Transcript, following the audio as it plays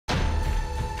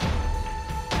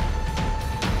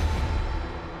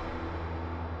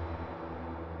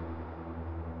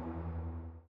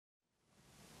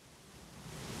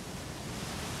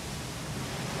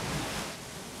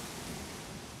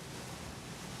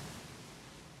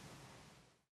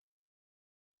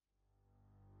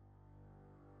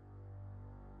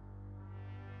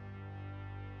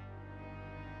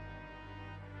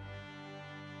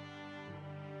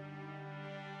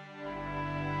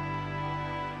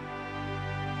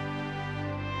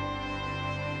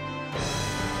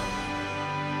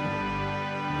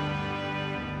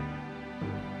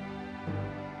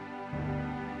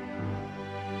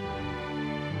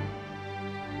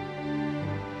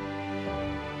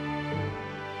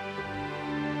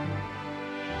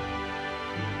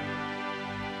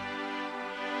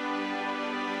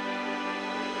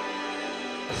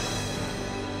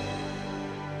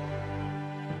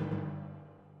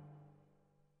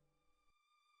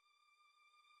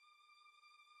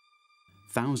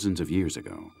Thousands of years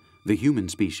ago, the human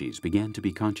species began to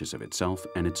be conscious of itself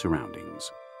and its surroundings.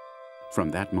 From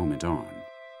that moment on,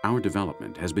 our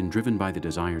development has been driven by the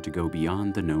desire to go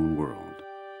beyond the known world,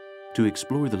 to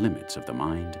explore the limits of the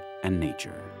mind and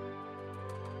nature.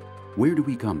 Where do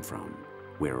we come from?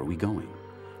 Where are we going?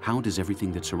 How does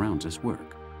everything that surrounds us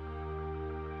work?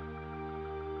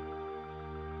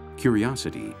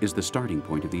 Curiosity is the starting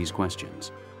point of these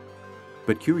questions.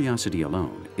 But curiosity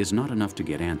alone is not enough to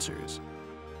get answers.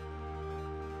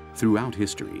 Throughout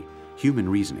history, human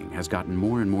reasoning has gotten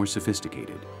more and more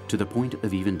sophisticated to the point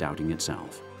of even doubting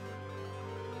itself.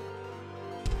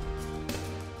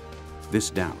 This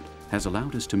doubt has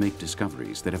allowed us to make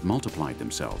discoveries that have multiplied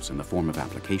themselves in the form of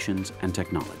applications and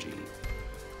technology.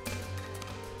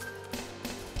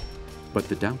 But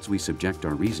the doubts we subject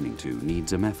our reasoning to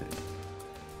needs a method.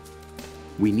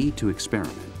 We need to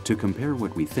experiment to compare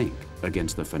what we think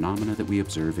against the phenomena that we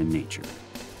observe in nature.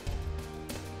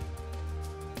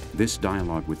 This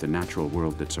dialogue with the natural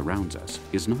world that surrounds us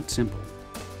is not simple,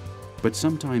 but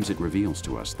sometimes it reveals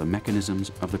to us the mechanisms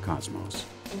of the cosmos.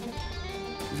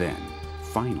 Then,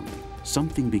 finally,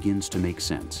 something begins to make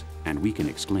sense, and we can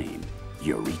exclaim,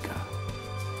 "Eureka!"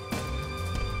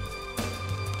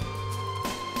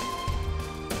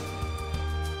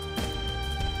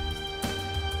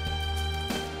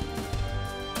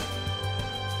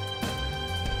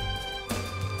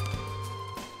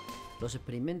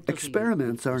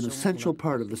 Experiments are an essential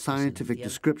part of the scientific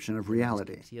description of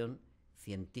reality.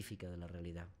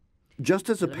 Just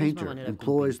as a painter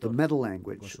employs the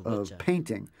meta-language of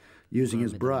painting, using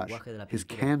his brush, his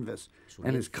canvas,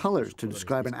 and his colors to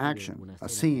describe an action, a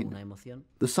scene,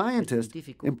 the scientist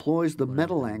employs the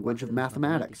meta-language of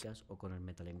mathematics,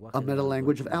 a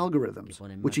meta-language of algorithms,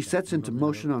 which he sets into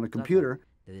motion on a computer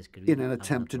in an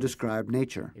attempt to describe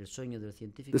nature.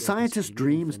 The scientist's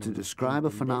dream is to describe a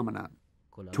phenomenon,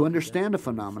 to understand a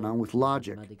phenomenon with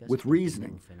logic, with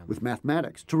reasoning, with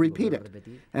mathematics, to repeat it,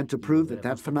 and to prove that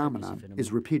that phenomenon is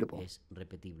repeatable.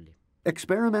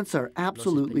 Experiments are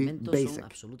absolutely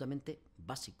basic.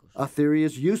 A theory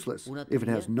is useless if it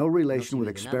has no relation with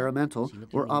experimental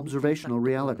or observational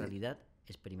reality.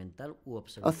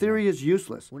 A theory is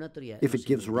useless if it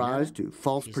gives rise to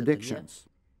false predictions.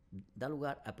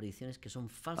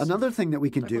 Another thing that we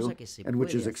can do, and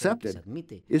which is accepted,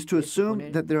 is to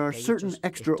assume that there are certain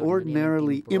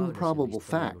extraordinarily improbable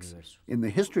facts in the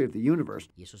history of the universe,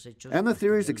 and the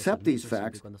theories accept these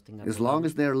facts as long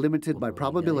as they are limited by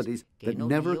probabilities that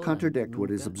never contradict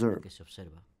what is observed.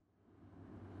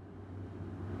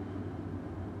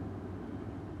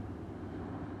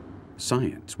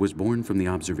 Science was born from the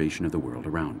observation of the world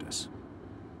around us.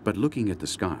 But looking at the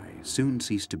sky soon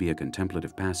ceased to be a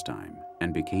contemplative pastime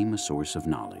and became a source of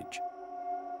knowledge.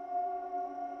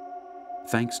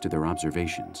 Thanks to their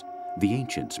observations, the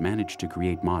ancients managed to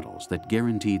create models that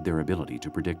guaranteed their ability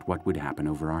to predict what would happen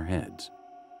over our heads.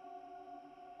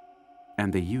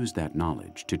 And they used that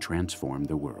knowledge to transform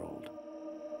the world.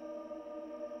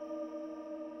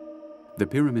 The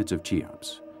pyramids of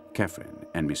Cheops, Khephren,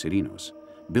 and Mycerinos,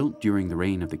 built during the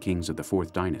reign of the kings of the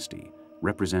 4th dynasty,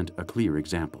 represent a clear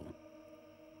example.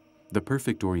 The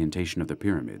perfect orientation of the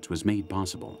pyramids was made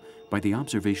possible by the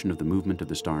observation of the movement of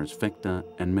the stars Phecta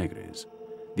and Megrez,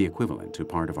 the equivalent to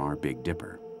part of our Big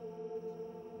Dipper.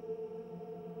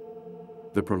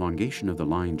 The prolongation of the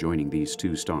line joining these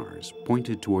two stars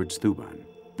pointed towards Thuban,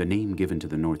 the name given to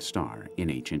the North Star in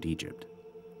ancient Egypt.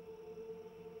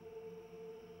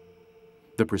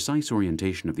 The precise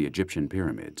orientation of the Egyptian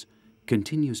pyramids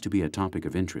continues to be a topic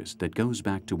of interest that goes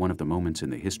back to one of the moments in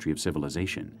the history of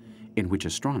civilization in which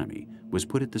astronomy was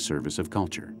put at the service of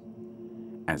culture,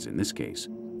 as in this case,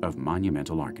 of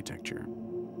monumental architecture.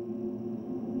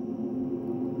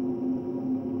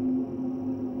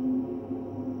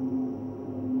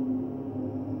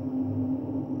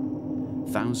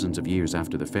 Thousands of years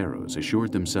after the pharaohs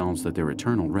assured themselves that their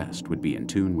eternal rest would be in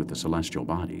tune with the celestial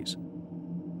bodies,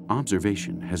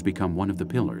 observation has become one of the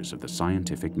pillars of the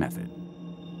scientific method.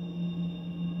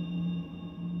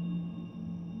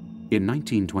 In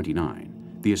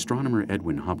 1929, the astronomer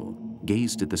Edwin Hubble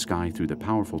gazed at the sky through the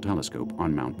powerful telescope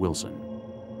on Mount Wilson.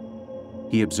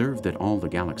 He observed that all the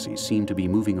galaxies seemed to be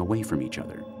moving away from each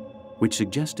other, which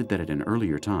suggested that at an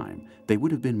earlier time they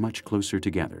would have been much closer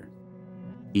together,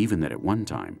 even that at one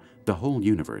time the whole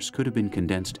universe could have been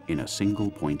condensed in a single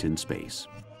point in space.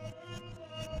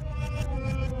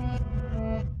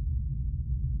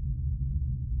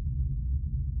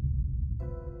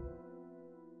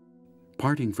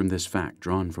 Parting from this fact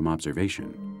drawn from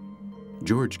observation,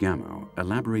 George Gamow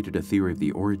elaborated a theory of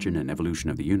the origin and evolution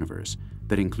of the universe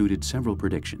that included several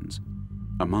predictions,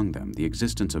 among them the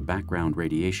existence of background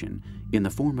radiation in the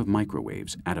form of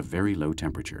microwaves at a very low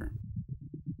temperature.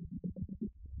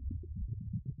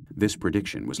 This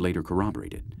prediction was later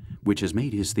corroborated, which has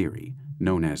made his theory,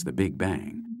 known as the Big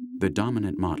Bang, the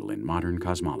dominant model in modern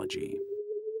cosmology.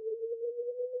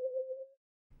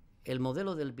 The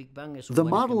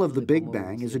model of the Big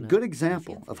Bang is a good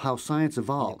example of how science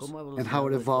evolves and how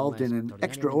it evolved in an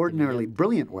extraordinarily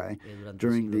brilliant way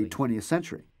during the 20th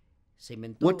century.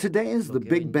 What today is the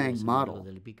Big Bang model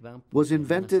was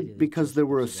invented because there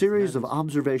were a series of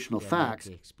observational facts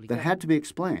that had to be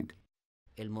explained.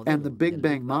 And the Big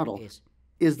Bang model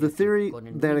is the theory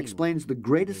that explains the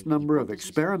greatest number of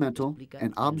experimental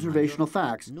and observational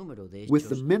facts with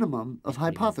the minimum of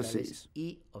hypotheses.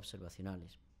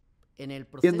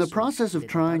 In the process of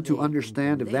trying to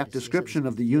understand if that description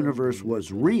of the universe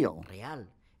was real,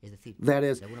 that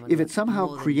is, if it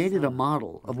somehow created a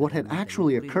model of what had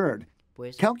actually occurred,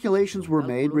 calculations were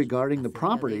made regarding the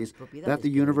properties that the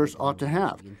universe ought to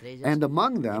have, and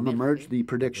among them emerged the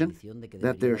prediction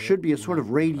that there should be a sort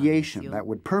of radiation that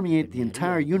would permeate the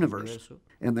entire universe,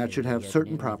 and that should have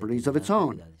certain properties of its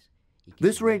own.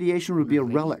 This radiation would be a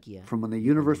relic from when the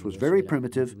universe was very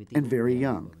primitive and very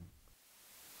young.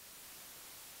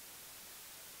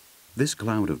 This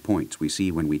cloud of points we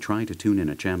see when we try to tune in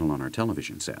a channel on our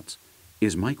television sets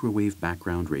is microwave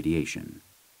background radiation.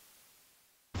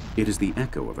 It is the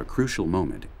echo of a crucial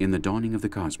moment in the dawning of the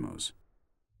cosmos,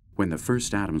 when the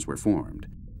first atoms were formed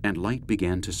and light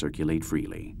began to circulate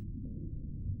freely.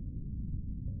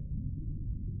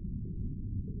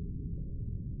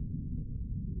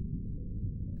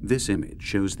 This image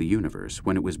shows the universe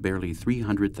when it was barely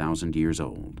 300,000 years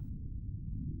old.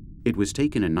 It was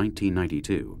taken in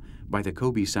 1992 by the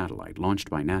COBE satellite launched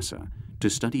by NASA to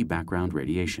study background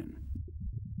radiation.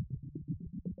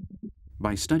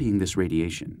 By studying this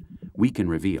radiation, we can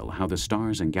reveal how the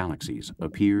stars and galaxies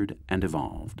appeared and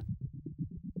evolved.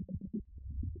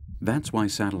 That's why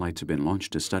satellites have been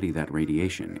launched to study that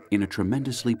radiation in a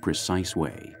tremendously precise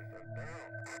way,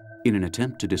 in an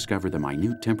attempt to discover the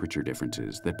minute temperature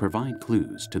differences that provide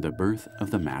clues to the birth of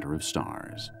the matter of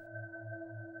stars.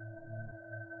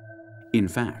 In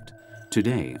fact,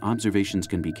 today observations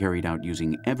can be carried out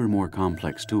using ever more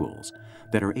complex tools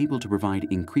that are able to provide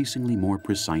increasingly more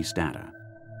precise data.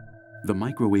 The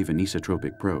microwave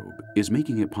anisotropic probe is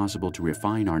making it possible to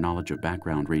refine our knowledge of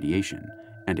background radiation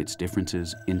and its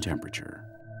differences in temperature.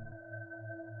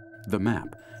 The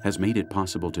map has made it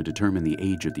possible to determine the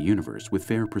age of the universe with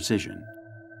fair precision.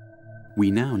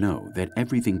 We now know that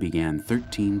everything began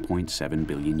 13.7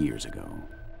 billion years ago.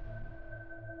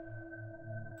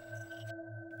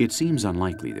 It seems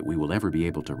unlikely that we will ever be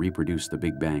able to reproduce the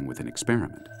Big Bang with an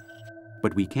experiment,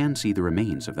 but we can see the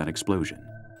remains of that explosion,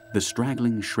 the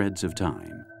straggling shreds of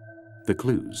time, the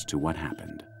clues to what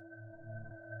happened.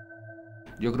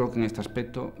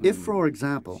 If, for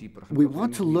example, we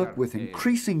want to look with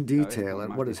increasing detail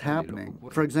at what is happening,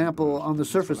 for example, on the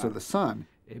surface of the Sun,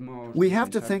 we have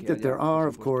to think that there are,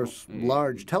 of course,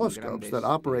 large telescopes that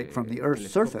operate from the Earth's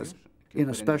surface in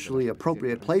especially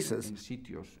appropriate places,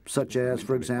 such as,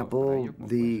 for example,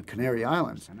 the Canary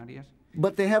Islands.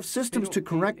 But they have systems to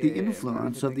correct the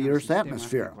influence of the Earth's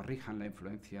atmosphere,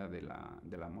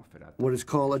 what is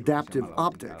called adaptive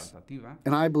optics.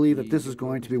 And I believe that this is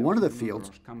going to be one of the fields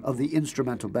of the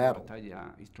instrumental battle.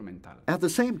 At the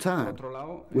same time,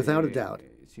 without a doubt,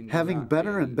 having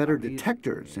better and better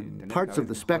detectors in parts of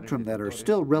the spectrum that are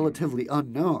still relatively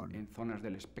unknown,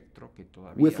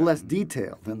 with less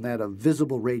detail than that of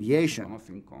visible radiation,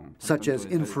 such as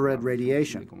infrared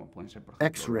radiation,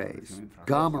 X-rays,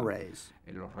 gamma rays.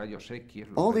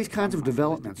 All these kinds of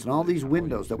developments and all these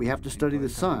windows that we have to study the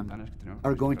Sun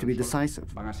are going to be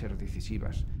decisive.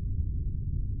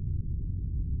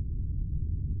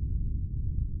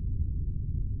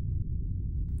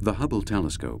 The Hubble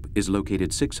telescope is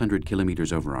located 600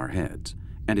 kilometers over our heads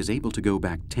and is able to go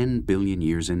back 10 billion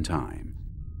years in time,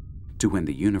 to when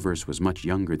the universe was much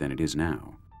younger than it is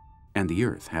now, and the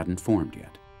Earth hadn't formed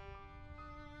yet.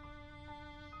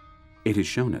 It has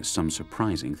shown us some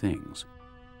surprising things.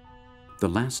 The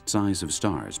last size of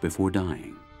stars before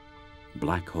dying,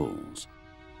 black holes,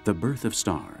 the birth of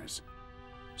stars,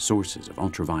 sources of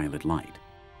ultraviolet light,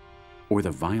 or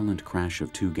the violent crash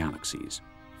of two galaxies,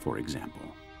 for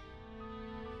example.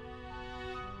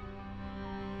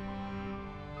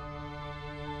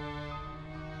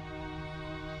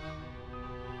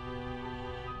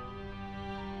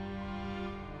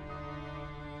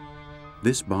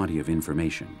 This body of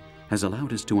information has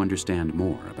allowed us to understand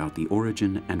more about the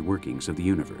origin and workings of the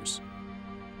universe,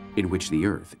 in which the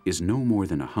Earth is no more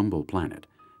than a humble planet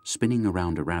spinning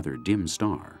around a rather dim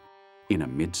star in a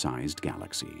mid-sized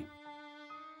galaxy.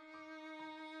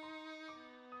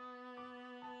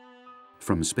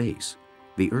 From space,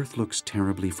 the Earth looks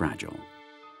terribly fragile,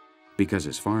 because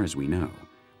as far as we know,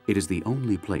 it is the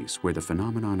only place where the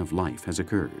phenomenon of life has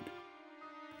occurred.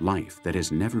 Life that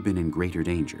has never been in greater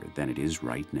danger than it is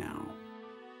right now.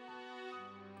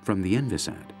 From the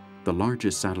Envisat, the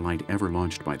largest satellite ever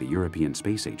launched by the European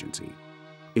Space Agency,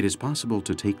 it is possible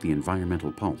to take the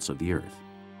environmental pulse of the Earth.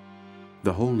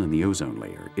 The hole in the ozone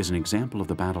layer is an example of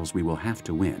the battles we will have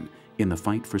to win in the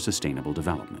fight for sustainable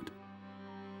development.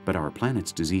 But our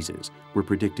planet's diseases were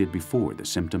predicted before the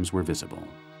symptoms were visible.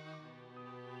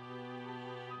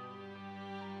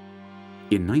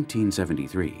 In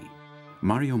 1973,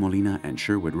 Mario Molina and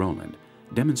Sherwood Rowland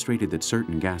demonstrated that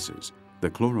certain gases, the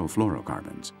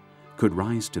chlorofluorocarbons, could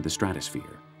rise to the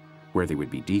stratosphere, where they would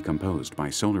be decomposed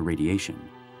by solar radiation,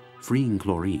 freeing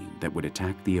chlorine that would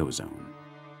attack the ozone,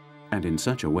 and in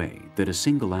such a way that a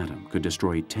single atom could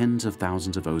destroy tens of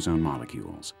thousands of ozone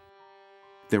molecules.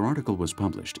 Their article was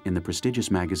published in the prestigious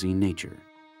magazine Nature,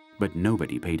 but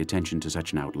nobody paid attention to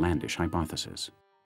such an outlandish hypothesis.